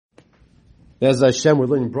As Hashem, we're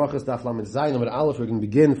learning Brachos Daf Lamed Zayin Lamed Aleph. We're going to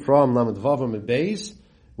begin from Lamed Vav Lamed Beis,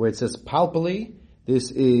 where it says palpably.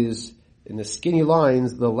 This is in the skinny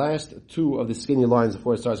lines, the last two of the skinny lines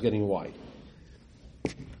before it starts getting wide.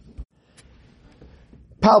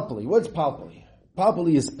 Palpably. What's palpably?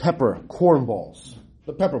 Palpably is pepper, corn balls.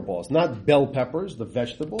 The pepper balls, not bell peppers, the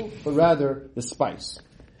vegetable, but rather the spice.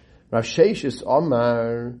 Rav Sheshis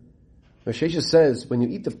Omar. Rav Sheshis says, when you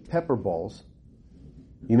eat the pepper balls,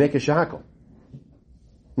 you make a shahakal.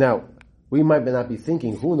 Now, we might not be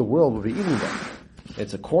thinking, who in the world would be eating that?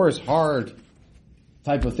 It's a coarse, hard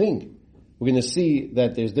type of thing. We're going to see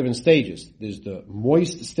that there's different stages. There's the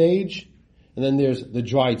moist stage, and then there's the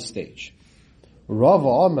dried stage. Rava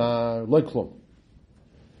Amar Loiklum.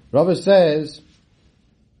 Rava says,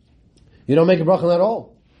 you don't make a bracha at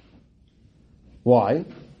all. Why?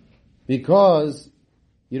 Because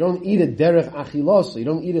you don't eat it derech achilos. You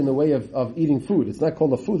don't eat it in the way of eating food. It's not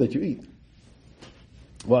called a food that you eat.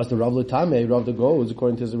 Well, as the Rav L'Tameh, Rav the goes,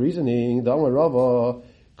 according to his reasoning, the Amar Rava,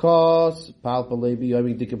 Kos, Palpalebi,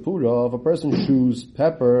 Yom Dikapura, if a person chews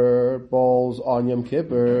pepper balls on Yom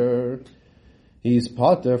Kippur, he's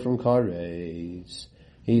pater from kares.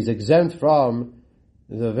 He's exempt from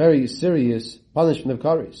the very serious punishment of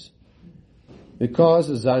kares. Because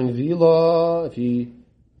Zangvila, if he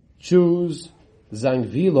chews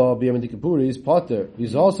Zangvila, B'Yom Dikapura, he's pater.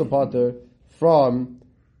 He's also pater from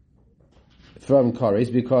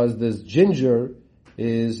kares, because this ginger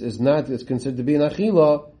is not, it's considered to be an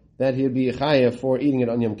achila, that he'd be chayav for eating it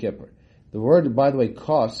on Yom Kippur. The word, by the way,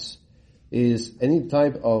 kos, is any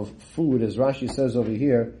type of food, as Rashi says over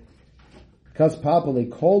here, kas papale,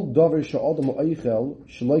 kol dover sha'odam oichel,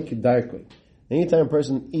 sh'loi kedarkoi. Anytime a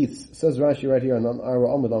person eats, says Rashi right here on our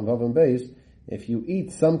Amud on Vav and Beis, if you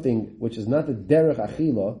eat something which is not the derech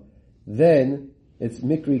achila, then it's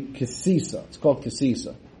mikri kesisa. It's called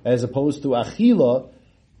kesisa. As opposed to achila,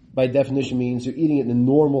 by definition means you're eating it in the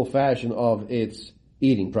normal fashion of its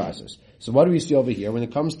eating process. So what do we see over here? When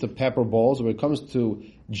it comes to pepper balls, or when it comes to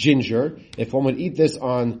ginger, if one would eat this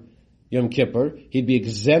on Yom Kippur, he'd be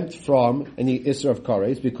exempt from any Isser of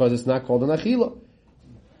kares, because it's not called an achila.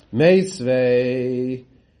 Meisvei,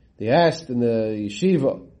 they asked in the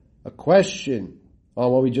yeshiva a question on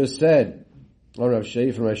what we just said on Rav Shei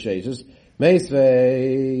from Rav Shei.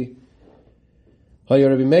 Meisvei,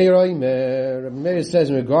 Rabbi Meir says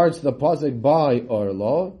in regards to the pasuk by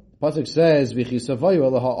Orla, the pasuk says v'chisavayu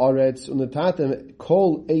ala haaretz unatatem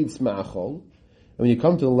kol eitz ma'achol. And when you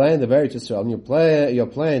come to the land of Eretz Yisrael, and you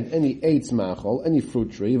plant any eitz ma'achol, any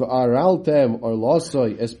fruit tree, v'araltem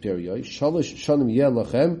orlasoi esperioi shalosh shanim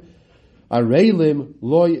yelachem areilim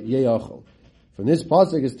loy yeyachol. From this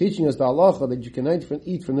pasuk is teaching us the halacha that you cannot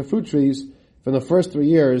eat from the fruit trees from the first 3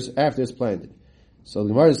 years after it's planted. So the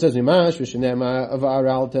Gemara says, "Mimash v'shenema of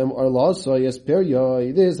araltem or laso yesperio."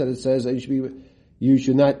 It is that it says that you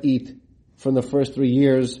should not eat from the first 3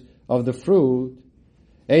 years of the fruit.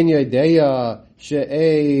 Ein yodeya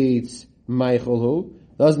she'etz meichelu.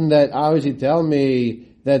 Doesn't that obviously tell me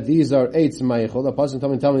that these are eitz meichel? The pasuk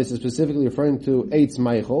tell me this is specifically referring to eitz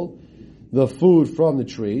meichel, the food from the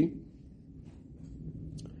tree.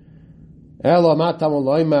 Elo matam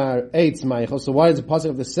loymar eitz meichel. So why does the pasuk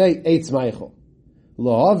have to say eitz meichel?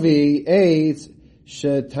 Lohavi eitz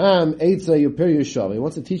shetam eitza yupir yushav. He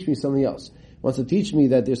wants to teach me something else. He wants to teach me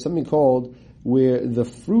that there's something called where the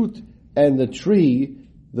fruit and the tree,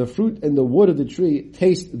 the fruit and the wood of the tree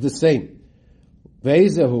taste the same.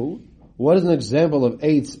 Ve'ezahu, what is an example of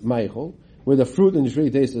eitz meichel, where the fruit and the tree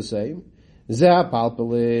taste the same? Zeh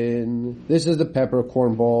palpalin. This is the pepper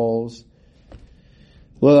corn balls.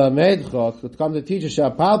 Well, to come to teach us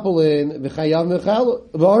palpalin v'chayav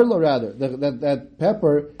v'orlo, rather that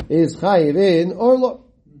pepper is chayiv in orlo.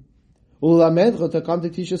 To come to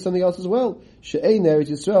teach us something else as well. She'ein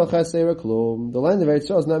Eretz Yisrael chasera klum. The land of Eretz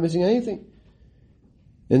Yisrael is not missing anything.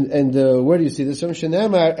 And where do you see this from?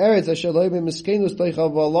 Shenemar Eretz asher lo b'miskenus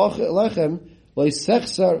toichal v'lechem lo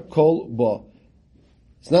sechsar kol ba.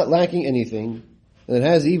 It's not lacking anything, and it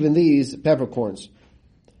has even these peppercorns.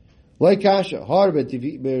 Like kasha harbe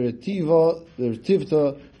tiva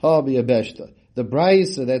tivta habi abeshta. The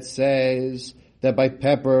brisa that says that by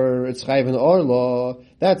pepper it's chayv and orla,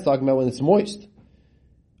 that's talking about when it's moist.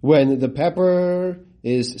 When the pepper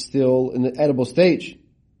is still in the edible stage.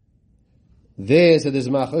 There's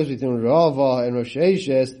machlokas between Rava and Rosh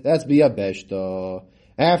Hashanah, that's biyabeshta.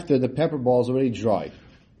 After the pepper ball is already dried.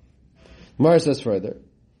 Gemara says further,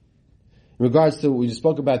 in regards to, we just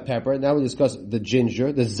spoke about pepper, now we discuss the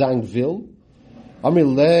ginger, the zangvil.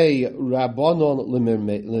 Amrilei Rabbanon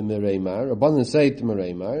l'mereimar. Rabbanon say to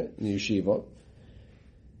mereimar in the yeshiva,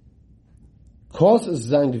 Kos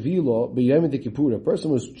zangvilo b'yom kippur. A person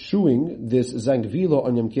was chewing this zangvilo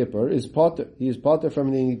on Yom Kippur is potter. He is potter from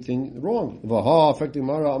anything wrong. V'ha affecting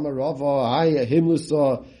mara amarava hay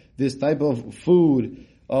himlusa. This type of food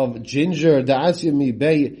of ginger da'asya mi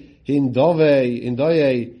bei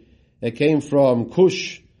hindoye. It came from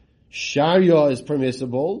Kush. Sharia is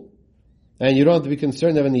permissible, and you don't have to be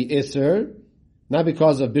concerned of any iser, not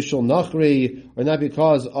because of bishul nachri or not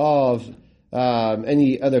because of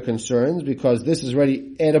any other concerns, because this is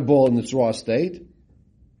already edible in its raw state.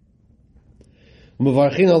 So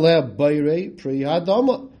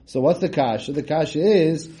what's the kasha? The kasha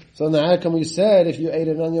is, so now how come we said if you ate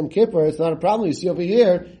it on Yom Kippur, it's not a problem. You see over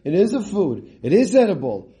here, it is a food. It is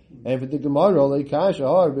edible. And for the Gemara, like kasha,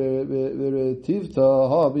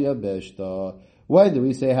 when do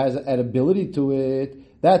we say it has edibility to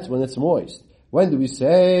it? That's when it's moist. When do we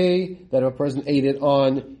say that if a person ate it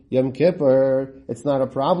on Yom Kippur, it's not a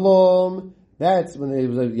problem? That's when it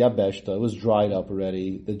was a yabeshta. It was dried up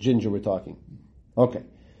already. The ginger we're talking. Okay.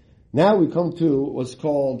 Now we come to what's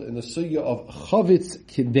called in the sugya of chavitz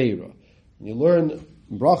kedera. When you learn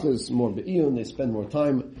brachas more be'iyun, they spend more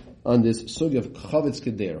time on this sugya of chavitz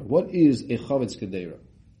kedera. What is a chavitz kedera?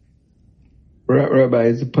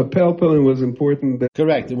 Rabbi, the papel peeling was important.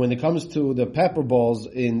 Correct. And when it comes to the pepper balls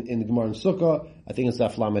in the Gemara and Sukkah, I think it's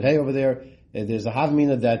that Flamed Hay over there. There's a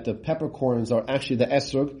havmina that the peppercorns are actually the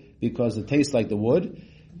esrog because it tastes like the wood.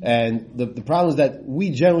 And the problem is that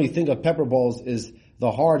we generally think of pepper balls as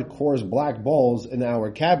the hard, coarse black balls in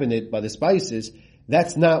our cabinet by the spices.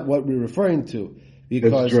 That's not what we're referring to.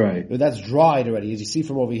 Because that's dried already. As you see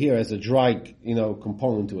from over here, it's a dry,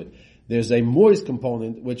 component to it. There's a moist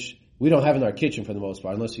component, which we don't have in our kitchen for the most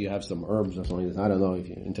part, unless you have some herbs or something. I don't know if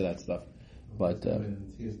you're into that stuff. But,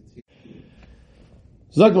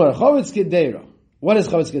 Zagmar, Chavetz Kedera. What is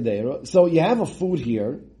Chavetz Kedera? So you have a food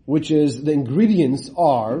here, which is, the ingredients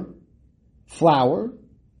are flour,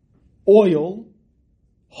 oil,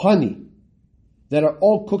 honey, that are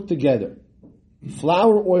all cooked together.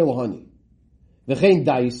 Flour, oil, honey. V'chein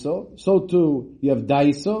daiso. So too, you have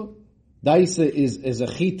daiso. Daisa is a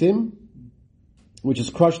chitim, which is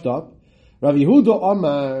crushed up. Rav Yehuda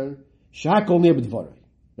Amar shakol nir b'dvarei.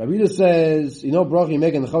 Rav Yehuda says, brach, you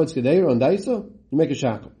make an chavetz kedera on daisa, you make a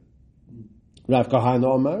shakol. Rav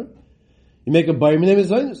Kahana Amar, you make a bayir minei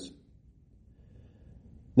mezainis.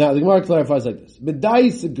 Now the Gemara clarifies like this: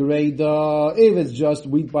 b'daisa greda, if it's just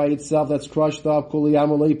wheat by itself that's crushed up, kuli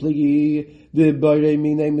amalei pligi, the bayir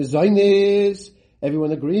minei mezainis.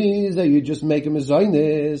 Everyone agrees that you just make a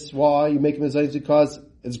mezainis. Why you make a mezainis? Because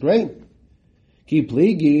it's grain. Ki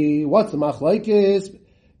pligi, what's the machlaikis?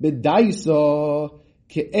 B'daisa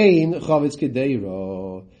ke'ein chavetz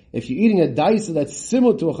kedera. If you're eating a daisa that's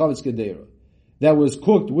similar to a chavetz kedera, that was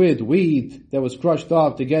cooked with wheat, that was crushed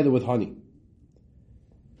up together with honey.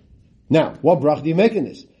 Now, what brach do you make in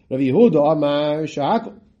this? Rav Yehuda Amar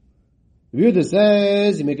shakol. Rav Yehuda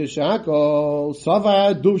says you make a shakol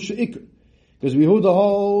sava duv she'ikr, because Rav Yehuda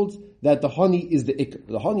holds that the honey is the ikr.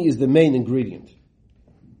 The honey is the main ingredient.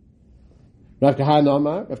 Rav Kahana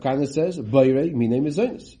Amar, Rav Kahana says, Bayrei minei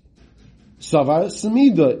mezainis. Savar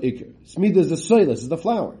smida ikr. Smida is the soil, this is the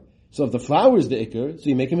flour. So if the flour is the ikr, so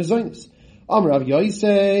you make a mezainis. Amar Rav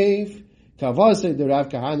Yosef, Kavase the Rav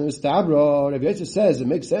Kahana Istabra. Rav Yosef says it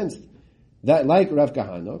makes sense that, like Rav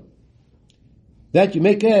Kahana, that you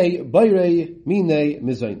make a Bayrei minei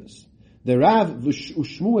mezainis. The Rav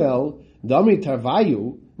Ushmuel, the Amri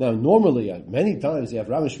Tarvayu. Now, normally, many times you have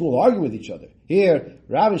Rav and Shmuel arguing with each other. Here,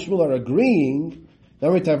 Rav and Shmuel are agreeing.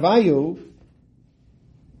 Amri Tarvayu,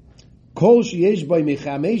 Kol sheyesh by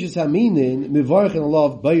mechameishes haminin mivarchen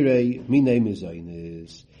alav bayrei minei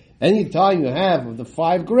mezainis. Anytime you have of the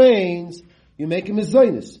 5 grains, you make a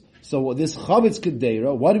mezainis. So this chavetz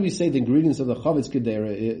kedera, what do we say the ingredients of the chavetz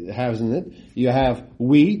kedera has in it? You have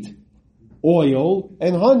wheat, oil,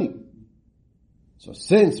 and honey. So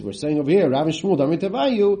since we're saying over here, Rav and Shmuel, Amri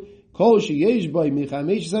Tarvayu, Kol sheyesh by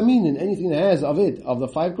mechameishes haminin, anything that has of it, of the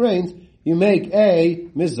 5 grains, you make a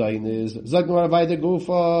mezainis. Zagmar vayda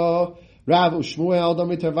gufa. Rav Ushmuel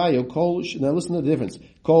Amri Tarvayu. Kol. Now listen to the difference.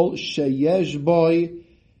 Kol sheyesh boy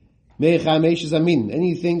mechameishes haminin.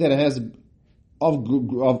 Anything that has of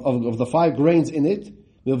the 5 grains in it,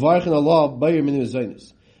 mevarchen alav bayir min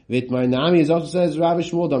mezainis. Vitmar Nami also says Rav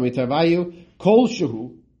Shmuel Amri Tarvayu. Kol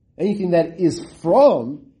shehu. Anything that is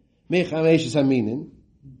from mechameishes haminin,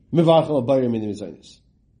 mevarchen alav bayir min mezainis.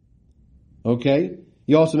 Okay.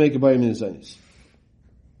 You also make a bayir min mezainis.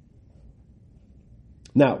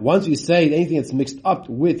 Now, once you say anything that's mixed up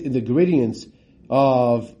with the ingredients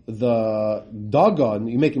of the dagon,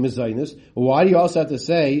 you make a mezainis. Why do you also have to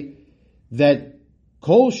say that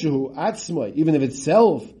Kol shehu atzmai, even if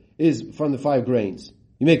itself is from the 5 grains,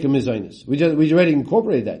 you make a mezainis. We already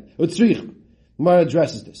incorporated that. Utzrich. Gemara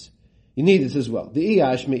addresses this. You need this as well. The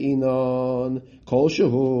iash me'inon kol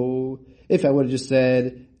shehu. If I would have just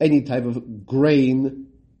said any type of grain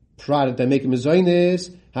product that make a mezainis,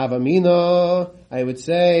 havamina, I would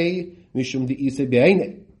say mishum de'ise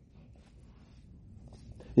be'ene,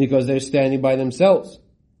 because they're standing by themselves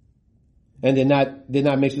and they're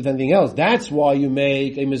not mixed with anything else. That's why you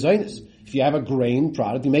make a mezainis. If you have a grain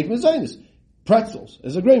product, you make mezainis. Pretzels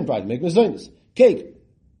is a grain product, make mezainis. Cake,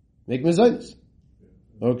 make mezainis.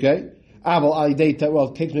 Okay?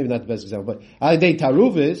 Well, cake's maybe not the best example, but alidei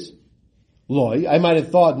taruvis, loy, I might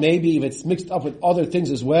have thought maybe if it's mixed up with other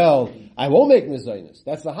things as well, I won't make mezainis.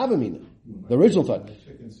 That's the havamina, the original type.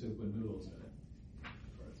 Chicken soup with noodles in it.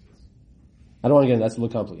 I don't want to get into that, that's a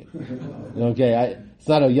little complicated. Okay, it's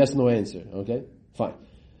not a yes-no answer. Okay? Fine.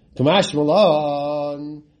 Kamash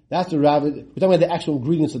malon, that's the rabbi, we're talking about the actual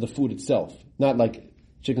ingredients of the food itself, not like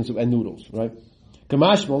chicken soup and noodles, right?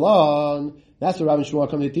 Kamash malon, that's what Rabbi Shmuel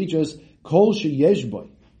comes to teach us. Kol sheyesh boy,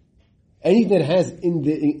 anything that has in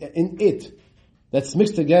it that's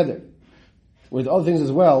mixed together with other things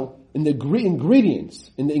as well, in the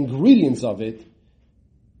ingredients of it,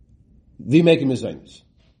 they make a mezainis.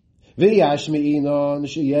 V'yash me'inon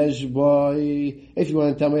sheyesh boy. If you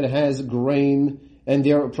want to tell me it has grain and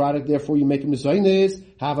their product, therefore you make a mezainis.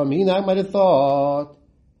 Havamina, I might have thought.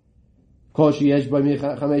 Kol sheyesh boy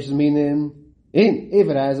chamesh minim. If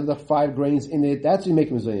it has the 5 grains in it, that's you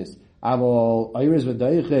make mezainis. Aval ayres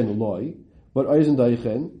v'daychen loy, but ayres and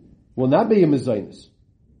daychen will not be a mezainis.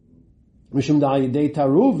 Mishum da'ayidei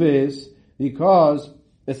taruvis, because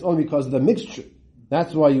it's only because of the mixture.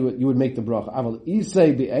 That's why you would make the bracha. Aval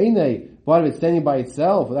isei be'enei, but if it's standing by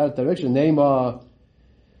itself without direction, nema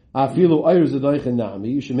afilu ayres v'daychen nami.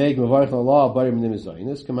 You should make mevarich Allah bari minim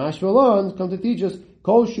mezainis. Kamash v'alon come to teach us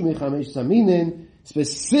kol shumi chamesh saminin.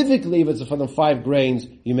 Specifically, if it's from the 5 grains,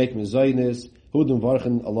 you make mezainis. Hudum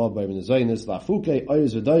varchen Allah by mezainis. Lafuke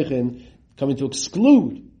ayres v'daychen, coming to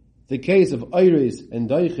exclude the case of ayres and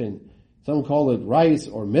daychen. Some call it rice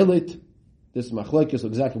or millet. This machlekes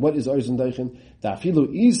exactly what is ayres and daychen.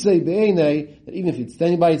 Ta'afilu isei be'enei, that even if it's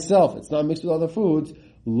standing by itself, it's not mixed with other foods.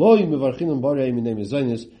 Lo yimevarchinum barei minei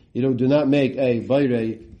mezainis. You do not make a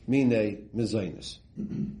barei minei mezainis.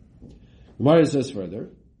 Gemara says further.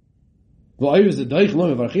 Well, you want to tell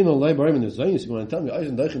me ayres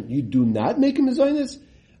and daychen, you do not make a mezainis?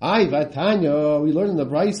 Vatanya, we learned in the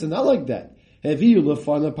Brisa, not like that.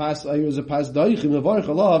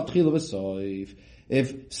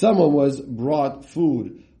 If someone was brought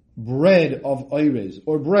food, bread of ayres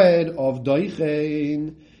or bread of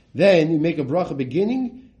daychen, then you make a bracha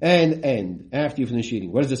beginning and end after you finish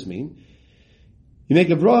eating. What does this mean? You make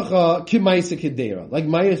a bracha ki ma'aseh kedera, like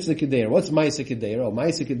ma'aseh kedera. What's ma'aseh kedera? Oh,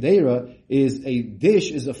 ma'aseh kedera is a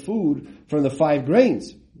dish, is a food from the 5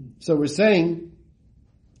 grains. So we're saying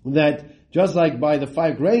that just like by the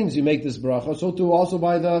 5 grains you make this bracha, so too also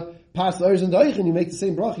by the pas ayres and daychen you make the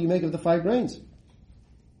same bracha you make of the 5 grains.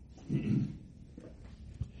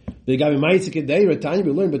 The guy ma'aseh kedera, Tanya,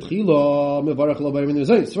 we learn betchila mevarach Allah b'ayim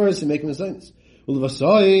mezainis. First you make mezainis.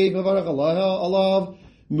 Ulvasai mevarach Allah.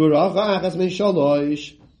 Bracha achas men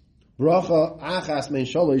shalosh. Bracha achas men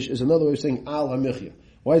shalosh is another way of saying al hamichya.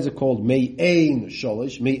 Why is it called me'ain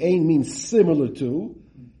shalosh? Me'ain means similar to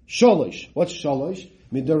shalosh. What's shalosh?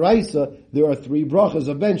 Midaraisa, there are 3 brachas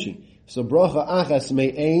of benching. So bracha achas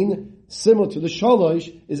me'ain, similar to the shalosh,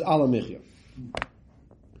 is al hamichya.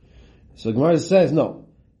 So Gemara says, no.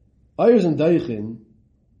 Ayres and daychen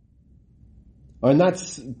are not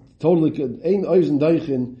totally, ayres and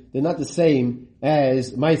daychen, they're not the same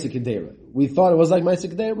as ma'aseh kedera. We thought it was like ma'aseh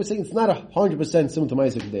kedera. We're saying it's not 100% similar to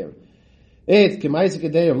ma'aseh kedera. It's ma'aseh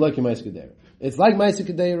kedera, like ma'aseh kedera. It's like ma'aseh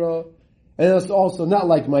kedera, and it's also not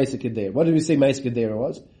like ma'aseh kedera. What did we say ma'aseh kedera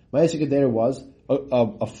was? Ma'aseh kedera was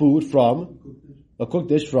a food from, a cooked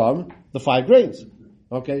dish from the 5 grains.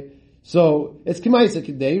 Okay? So, it's ma'aseh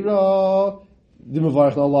kedera, the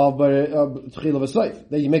mevarach Allah b'tchila v'soif.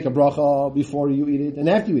 That you make a bracha before you eat it and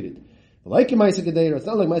after you eat it. Like ma'aseh kedera, it's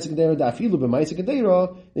not like ma'aseh kedera. Da'afilu b'ma'aseh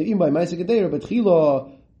kedera, even by ma'aseh kedera, but chila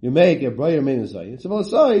you make a brayer men zayis. So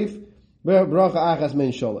v'saif bracha achas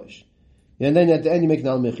men sholosh, and then at the end you make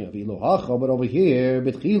nal mechia v'lo hacha. But over here,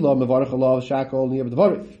 b'chila mevarach Allah shakol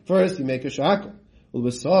niyabdvarim. First you make a shakol.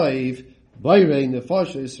 V'saif brayer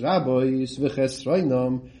nefashis rabois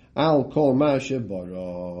v'chesrainam al kol ma'aseh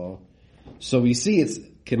bara. So we see it's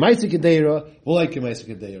ma'aseh kedera, or like ma'aseh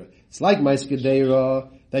kedera. It's like ma'aseh kedera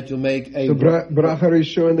that you make a bracha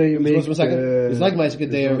rishona. You make it's like ma'aseh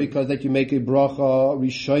kedera because that you make a bracha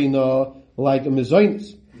rishona like a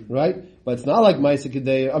mezainis, right? But it's not like Maisa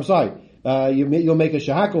Kedera. I'm sorry, you'll make a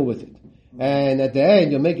shahakal with it. And at the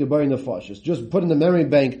end, you'll make your Bari Nefashis. Just put in the memory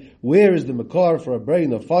bank, where is the Makar for a Bari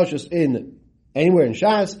Nefashis in, anywhere in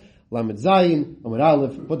Shas, Lamed Zayin, Amud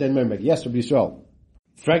Aleph, put that in memory bank. Yes, Rabbi Yisrael.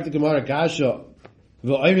 Frak the Gemara Kasha,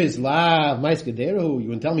 V'oiriz la Maisa Kedera, you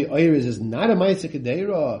want to tell me Oiriz is not a Maisa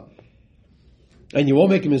Kedera? And you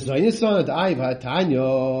won't make him a Zaynis on it, Aiv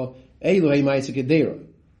HaTanya, Elohei Maisa Kedera.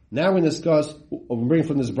 Now we're going to discuss, we're bringing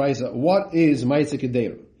from this brisa, what is Maisa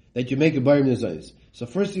Kedera? That you make a Bari Nefashis. So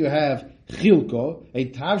first you have chilko, a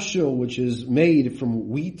tavshil which is made from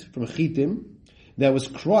wheat, from chitim, that was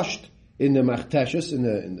crushed in the machteshes,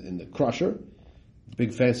 in the crusher.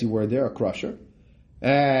 Big fancy word there, a crusher.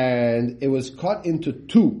 And it was cut into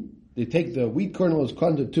two. They take the wheat kernel, was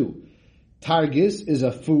cut into two. Targis is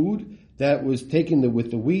a food that was taken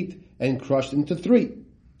with the wheat and crushed into three.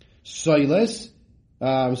 Targis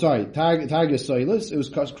soilis, it was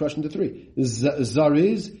crushed into three.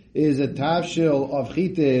 Zariz is a tavshil of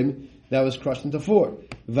chitim that was crushed into four.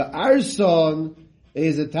 V'arson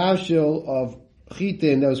is a tavshil of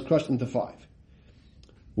chitin that was crushed into five.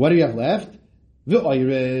 What do you have left?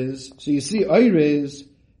 V'oiriz. So you see, oiriz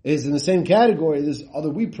is in the same category as other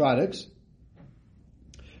wheat products.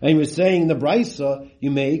 And we're saying in the brisa,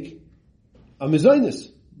 you make a mezainis.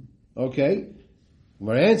 Okay?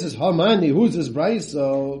 My answer is, Hamani, who's this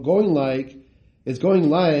brisa going like? It's going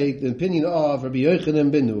like the opinion of Rabbi Yochanan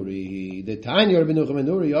ben Nuri. The Tanya Rabbi Yochanan ben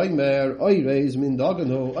Nuri, Oimer, Oireis min dagan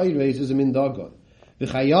ho, Oireis is a min dagan.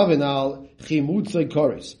 V'chayavin al chimutzai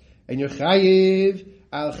koris. And you're chayiv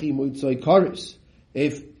al chimutzai koris.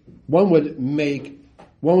 If one would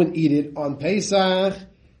eat it on Pesach,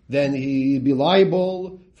 then he'd be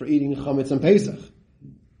liable for eating chametz on Pesach.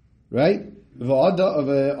 Right?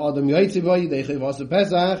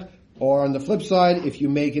 Or on the flip side, if you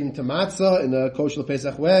make it into matzah in the kosher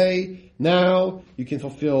Pesach way, now you can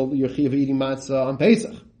fulfill your chiyuv of eating matzah on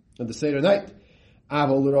Pesach, on the Seder night.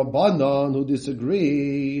 Avol Rabbanan, who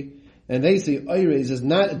disagree, and they say oiriz is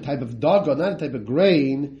not a type of daga, not a type of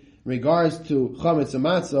grain, in regards to chametz and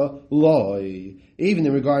matzah, loy. Even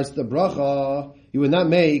in regards to the bracha, you would not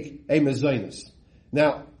make a mezainis.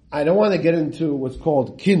 Now, I don't want to get into what's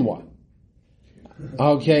called quinoa.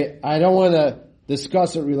 Okay, I don't want to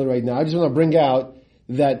discuss it really right now. I just want to bring out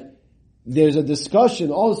that there's a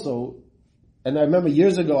discussion also, and I remember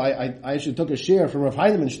years ago I actually took a share from Rav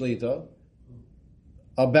Heinemann Shlita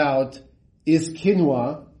about, is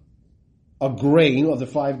quinoa a grain of the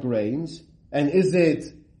 5 grains, and is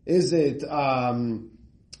it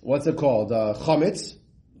what's it called, chametz?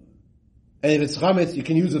 And if it's chametz, you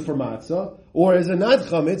can use it for matzah, or is it not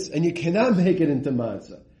chametz and you cannot make it into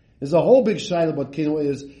matzah? There's a whole big shayla about quinoa.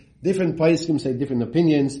 Is different poskim say different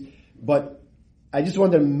opinions, but I just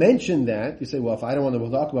wanted to mention that. You say, well, if I don't want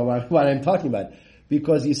to talk about what I'm talking about,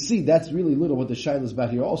 because you see, that's really little what the shayla is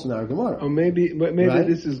about here also in our Gemara. Or maybe right?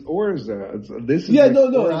 This is orza. This is no.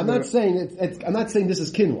 Orza. I'm not saying I'm not saying this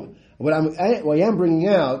is quinoa. What I am bringing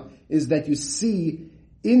out is that you see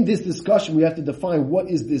in this discussion we have to define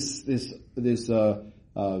what is this.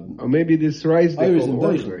 Or maybe this rice they call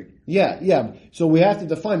orza. Yeah. So we have to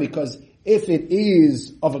define, because if it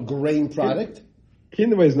is of a grain product,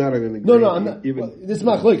 quinoa is not a grain. No, I'm not. Even this is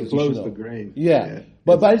machlokes. Close to grain. Yeah.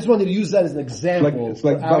 But I just wanted to use that as an example. It's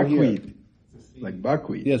like buckwheat. Like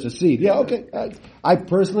buckwheat. Yes, a seed. Yeah, okay. I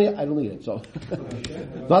personally, I don't eat it. So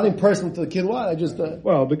nothing personal to the quinoa. I just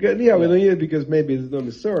we don't eat it because maybe it's no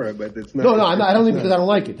misora, but it's not. No, I don't eat it because I don't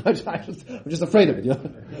like it. I'm just afraid of it. You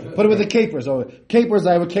know? Put it with the capers. Capers,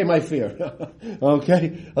 I overcame my fear.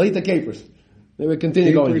 Okay, I'll eat the capers. Then we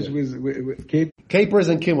continue capers going. Capers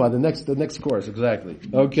and quinoa. The next course, exactly.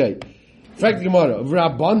 Okay. Fact Gemara.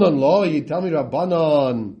 Rabbanon law. You tell me,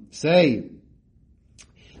 Rabbanon say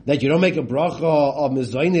that you don't make a bracha of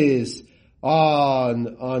mezainis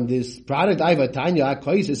on this product. I have a tanya.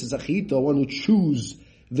 Koisis is a chita, one who chews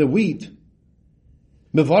the wheat.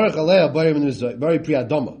 Mevarach aleh bari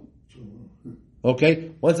priadama.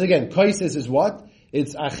 Okay. Once again, koisis is what?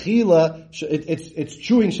 It's achila. It's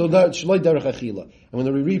chewing shaloi derech achila. I'm going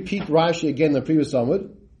to repeat Rashi again in the previous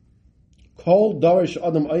Amud. Kol darish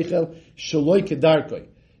adam eichel shaloi kedarkoi.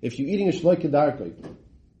 If you're eating a shaloi kedarkoi,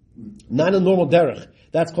 not a normal derech,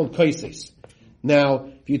 that's called koises. Now,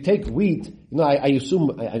 if you take wheat, I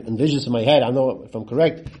assume, I envision this in my head, I don't know if I'm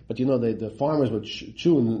correct, but the farmers would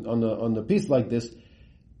chew on the piece like this.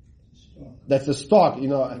 That's the stalk,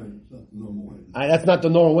 that's not the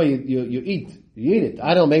normal way you eat. You eat it.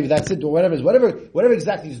 I don't know, maybe that's it, or whatever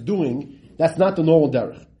exactly he's doing, that's not the normal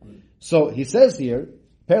derech. So he says here,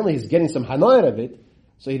 apparently he's getting some hanah out of it,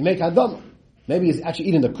 so he'd make hadam. Maybe he's actually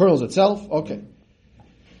eating the kernels itself. Okay.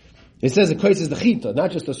 It says the kais is the chita,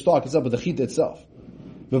 not just the stalk itself, but the chita itself.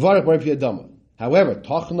 However,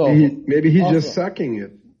 tachno. Maybe he's just sucking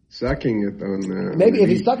it on. Maybe if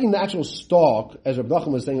he's sucking the actual stalk, as Rabbi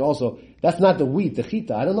Nachman was saying also, that's not the wheat, the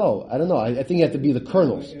chita. I don't know. I think it has to be the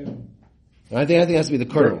kernels. I think it has to be the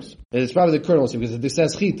kernels. And it's probably the kernels because it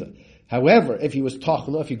says chita. However, if he was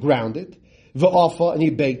tachno, if he ground it, v'afa, and he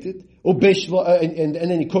baked it, ubishla, and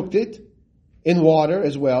then he cooked it in water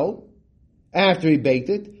as well, after he baked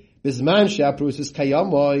it, bisman shaprus is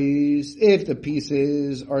kayamois, if the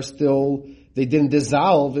pieces are still, they didn't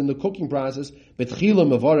dissolve in the cooking process, betchila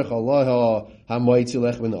mevarech Allah hamoitzi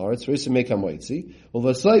lech min aretz, first you make hamoitzi,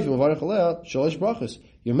 uvasayf mevarech Allah shalosh brachos.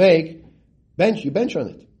 You bench on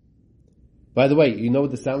it. By the way, you know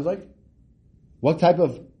what this sounds like? What type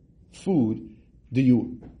of food do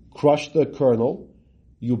you crush the kernel,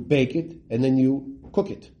 you bake it, and then you cook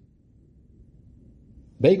it?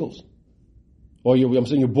 Bagels. Or I'm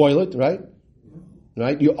saying you boil it, right?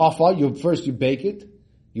 Right? You bake it.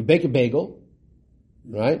 You bake a bagel,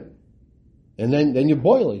 right? And then you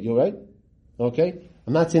boil it, right? Okay?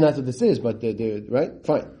 I'm not saying that's what this is, but right?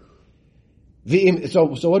 Fine. So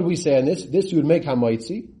what do we say on this? This you would make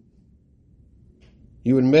hamaitzi.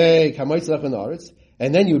 You would make hamaitzi lechan aretz,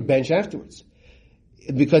 and then you would bench afterwards.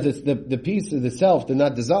 Because it's the piece itself did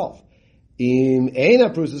not dissolve. If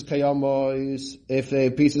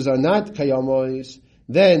the pieces are not kayamois,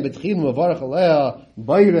 then betchil mevarach alea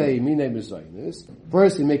bayrei minei mezainis.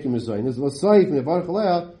 First you make a mezainis. L'sayif mevarach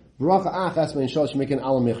alea bracha achas men shalosh make an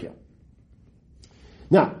alamichya.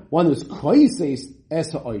 Now, one who's koises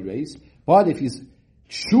es ha'oireis, but if he's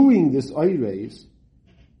chewing this oireis,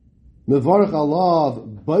 mevarach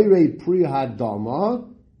alav bayrei pri hadama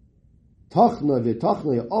tachna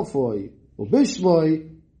v'tachna afoy ubishloi.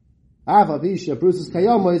 Avavisha bruises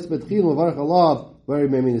kayamois betchil mevarach alav very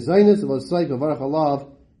memin zaynis v'sayif mevarach alav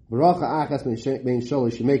bracha achas men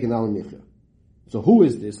shalosh make an alamichya. So who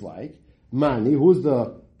is this like? Mani, who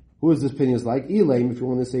is this opinion like? Elaim, if you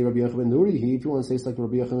want to say Rabbi Yochanan Nuri, if you want to say it's like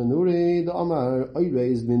Rabbi Yochanan Nuri, the Amar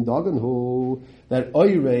Oyreis min dagan hu, that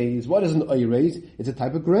Oyreis, what is an Oyreis? It's a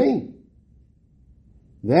type of grain.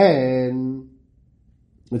 Then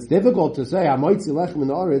it's difficult to say Amaitzi lechem min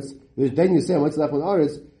aretz. Then you say Amaitzi lechem min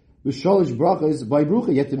aretz v'sholish brachos by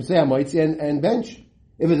brucha. You have to say Amaitzi and bench.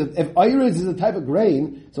 If Oyreis is a type of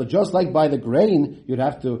grain, so just like by the grain, you'd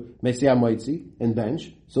have to say Amaitzi and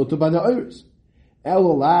bench. So to by the Oyreis.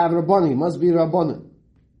 Elolav Rabbanim, must be Rabbanan.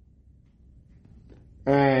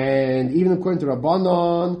 And even according to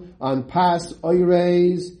Rabbanan, on pas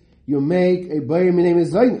Oyreis, you make a Bayr Minei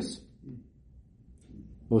Mezainis.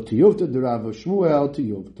 But Tiyuvta Derav Shmuel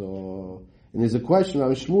Tiyuvta. And there's a question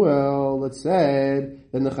of Shmuel that said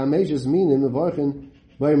that the Chameshes mean in the Varchin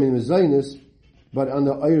Bayr Minei Mezainis, but on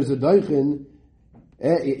the Oyreis Adoichin,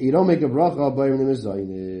 you don't make a bracha Bayr Minei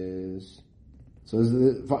Mezainis. So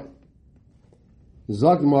it's fine.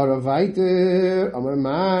 Zag mar weiter, amar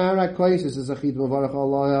mara kois is a chit mevarach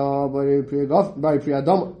Allah by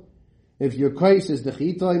priadama. If your kois is the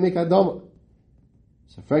chita, you make adama.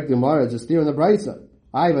 So fact the mara is a steer on the bright side.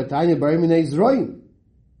 I have a tiny bari minei zroim.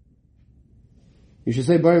 You should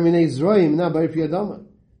say bari minei zroim, not bari priadama.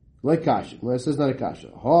 Like kasha. Well, it says not a kasha.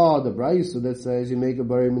 The bright so that says you make a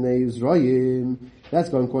bari minei zroim. That's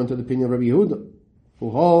going according to the opinion of Rabbi Yehuda, who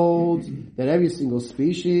holds that every single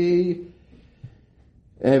species,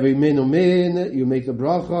 every min, you make the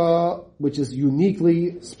bracha, which is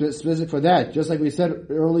uniquely specific for that. Just like we said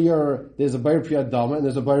earlier, there's a Bayer Priyadama and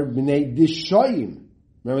there's a Bayer B'nei Dishoyim.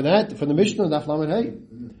 Remember that? From the Mishnah, Daf Lamed Hey.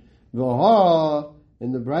 V'ha,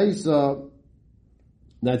 in the Brisa,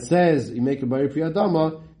 that says you make a Bayer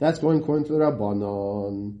Priyadama, that's going according to the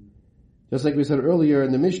Rabbanon. Just like we said earlier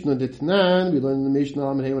in the Mishnah, the Tanan, we learned in the Mishnah,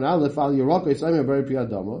 Lamed Hey, when Aleph, Al Yeraka, it's a Bayer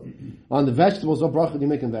Priyadama. On the vegetables, what bracha do you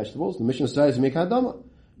make in vegetables? The Mishnah says you make Hadama.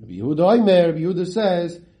 Rabbi Yehuda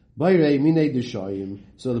says, Bayrei Minei Deshayim.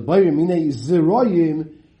 So the Bayrei Minei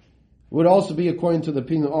Zeroyim would also be according to the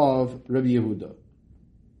opinion of Rabbi Yehuda.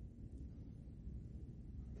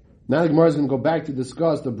 Now the Gemara is going to go back to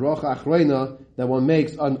discuss the bracha achreina that one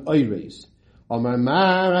makes on Oyreis. Amar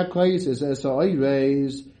Mara Kois is as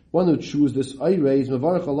Oyreis, one who chooses this Oyreis,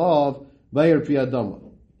 Mevarach Alav, Bayer Priyadama.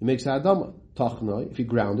 He makes Hadama. Tachna, if he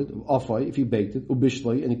ground it, Afai, if he baked it,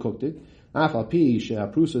 Ubishloi, and he cooked it. Afal pi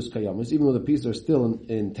shehaprusas kayamis, even though the pieces are still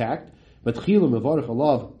intact, but chilu mevarach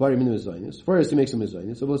alav bari min mezainis. First he makes a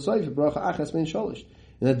mezainis, so v'sayif bracha achas min shalish,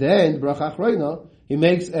 and at the end bracha achreina he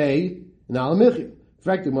makes an alamichya. In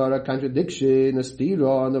fact, the Gemara contradiction, a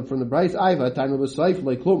stira from the Bryce Iva time of v'sayif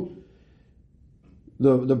like klum.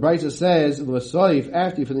 the Brisa says,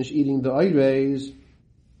 after you finish eating the oireis,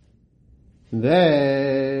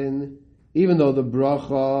 then, even though the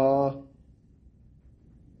bracha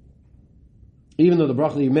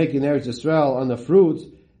that you make in Eretz Yisrael on the fruits,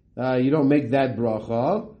 you don't make that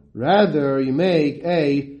bracha. Rather, you make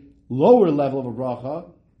a lower level of a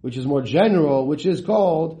bracha, which is more general, which is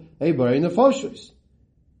called a Borei Nefashos.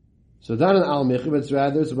 So not an Al Michi, but it's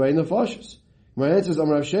rather it's Borei Nefashos. My answer is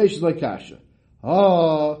Amar Sheish is like Kasha.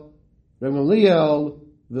 Ha, Reb Gamliel,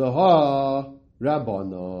 v'ha,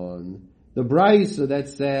 Rabbanon. The Brisa that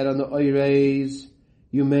said on the Oireis,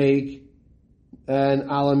 you make an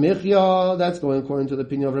Al Michya, that's going according to the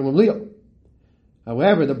opinion of Reb Gamliel.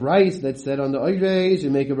 However, the Brisa that said on the Oireis, you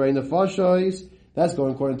make a Borei Nefashos, that's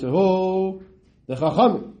going according to who? The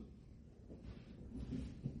Chachamim.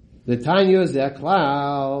 The Tanya is that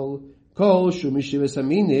klal, kol shumishivas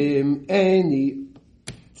aminim, any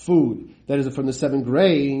food that is from the 7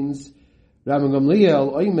 grains, Rabbi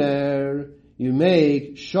Gamliel, Oimer, you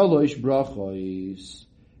make shalosh brachos.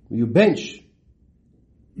 You bench.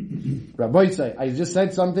 Rabbi say, I just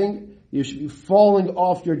said something, you should be falling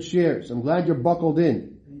off your chairs. I'm glad you're buckled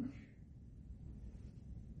in.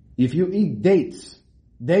 If you eat dates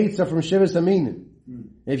are from Shivas Aminim.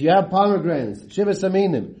 If you have pomegranates, Shivas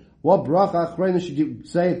Aminim, what bracha achrayna should you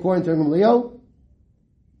say according to Gamliel?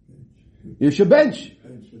 You should bench.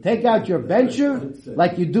 Take out your bencher,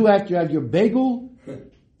 like you do after you have your bagel,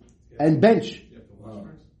 and bench.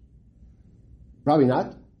 Probably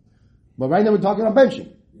not. But right now we're talking about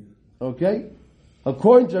benching. Okay?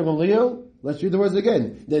 According to Gamliel, let's read the words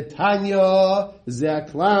again. The Tanya,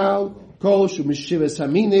 Ze'aklal, Kol Shumishivas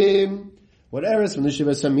Haminim, whatever is from the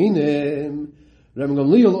Shivas Haminim, Rabbi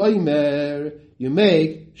Gamliel Oimer, you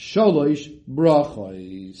make Sholosh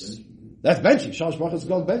Brachos. That's benching. Sholosh Brachos is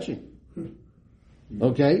called benching.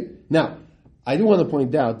 Okay? Now, I do want to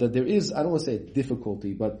point out that there is, I don't want to say a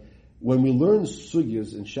difficulty, but when we learn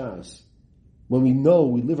sugyas in Shas, when we know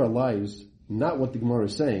we live our lives, not what the Gemara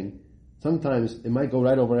is saying, sometimes it might go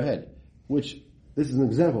right over our head. Which, this is an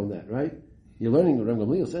example of that, right? You're learning what Rabbi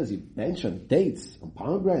Gamliel says, you bench on dates, on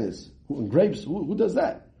pomegranates, on grapes, who does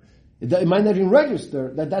that? It might not even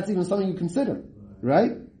register that that's even something you consider,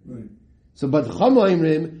 right? So, but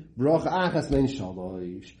Chamaimrim, Broch Achas Mein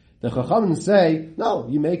Shalosh. The Chachamim say, no,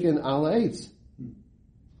 you make an Ala Eitz.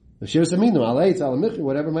 The Shir Saminu, Ala Eitz, Ala Michi,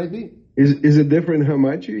 whatever it might be. Is it different how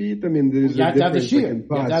much you eat? I mean, there's you a have to have the difference shear. in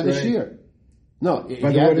pots, You have to have the right? shear. No, you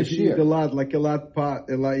But have what the if you shear. eat a lot, you eat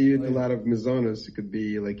a lot of mizonos, it could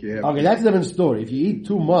be like you have... Okay, that's a different story. If you eat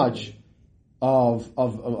too much of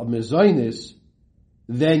mezonis,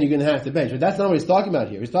 then you're going to have to bench. But that's not what he's talking about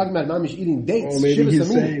here. He's talking about mamish eating dates. Or maybe Shivas he's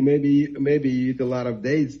Aminu. saying, maybe you eat a lot of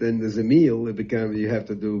dates, then there's a meal, you have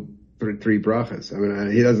to do 3 brachas. I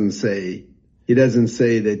mean, he doesn't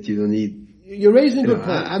say that you don't eat... You're raising a good point.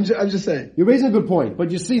 I'm just saying. You're raising a good point,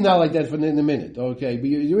 but you see now like that for in a minute, okay? But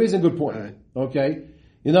you're raising a good point, okay?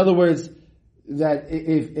 In other words, that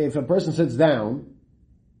if a person sits down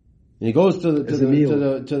and he goes to the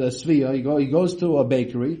Svia, he goes to a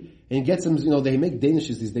bakery and gets some, they make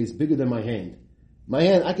danishes these days bigger than my hand. My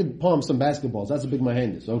hand, I could palm some basketballs. That's how big my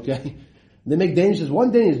hand is, okay? They make danishes,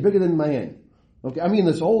 one danish is bigger than my hand. Okay, I mean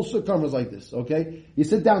this whole circumference like this, okay? You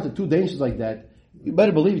sit down to 2 danishes like that, you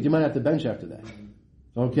better believe it, you might have to bench after that.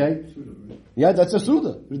 Okay? Yeah, that's a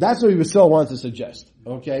Suda. That's what Yisrael wants to suggest.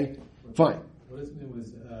 Okay? Fine. What is it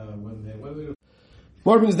was, when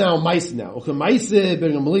More brings down Maisa now. Okay, Maisa,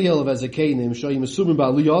 Ben Gamliel of Azekeinim, Shoyim Asumim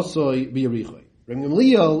Ba'aliyosoi B'Yerichoi. Ben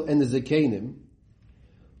Gamliel and the Zekeinim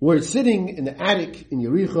were sitting in the attic in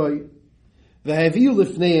Yerichoi, V'haviu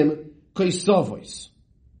Lifneim Koisavois.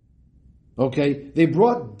 Okay? They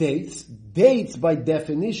brought dates. Dates, by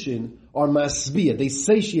definition, are masbiyah. They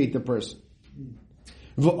satiate the person.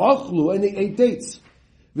 V'achlu, and they ate dates.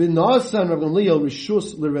 V'nasan Rav Gamliel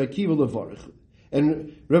rishus l'Rekiva levarich.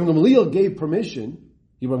 And Rav Gamliel gave permission.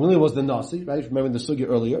 Rav Gamliel was the Nasi, right? Remember the sugya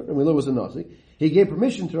earlier. Rav Gamliel was the Nasi. He gave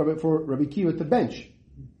permission for Rabbi Kiva to bench.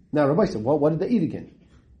 Now Rabbi said, well, what did they eat again?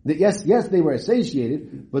 Yes, they were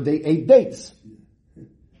satiated, but they ate dates.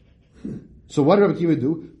 So what did Rabbi Kiva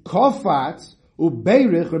do? Kofats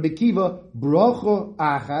ubeirich Rabbi Kiva brocho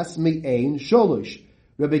achas me'ein sholosh.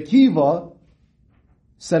 Rabbi Kiva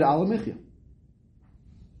said Ala Michya.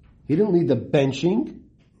 He didn't lead the benching,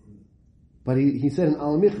 but he said an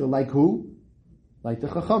Ala Michya, like who? Like the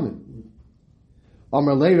Chachamim.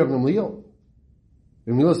 Amar Lei Rav Gamliel.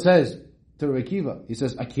 Rav Gamliel says to Rabbi Kiva, he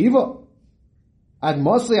says, Akiva, ad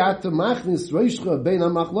mosli at machnis reishcha bein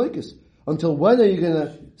ha-machloikis. Until when are you going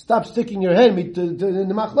to stop sticking your head in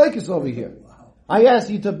the machloikis over here? I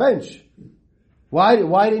asked you to bench. Why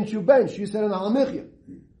didn't you bench? You said an Ala Michya.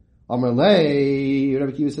 Amalei,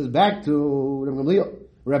 Rabbi Kiva says back to Rabbi Gamliel,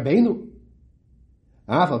 Rabbeinu.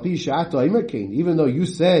 Even though you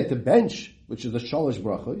said to bench, which is the Shalosh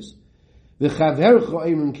Brachos, v'chavercha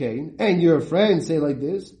Eimen Kain, and your friends say like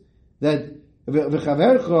this, that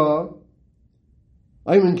v'chavercha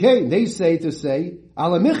Eimen Kain, they say to say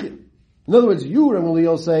ala michi. In other words, you, Rabbi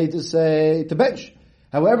Gamliel, say to bench.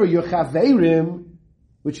 However, your chaverim,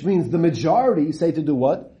 which means the majority, say to do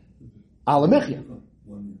what? Ala michi.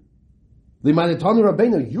 L'manetanu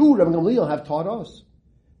Rabbeinu, you, Rabbi Gamliel, have taught us.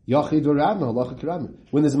 Yachid v'Rabbin, halacha k'Rabbin.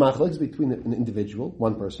 When there's machlokes between an individual,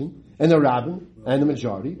 one person, and the Rabbin, and the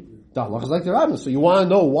majority, the halacha is like the Rabbin. So you want to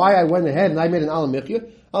know why I went ahead and I made an ala michya?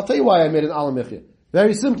 I'll tell you why I made an ala michya.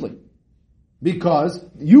 Very simply. Because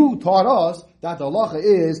you taught us that the halacha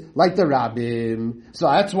is like the Rabbim. So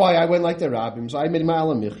that's why I went like the Rabbim. So I made my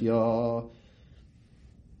ala michya.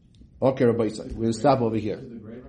 Okay, Rabbi Yisrael, we'll stop over here.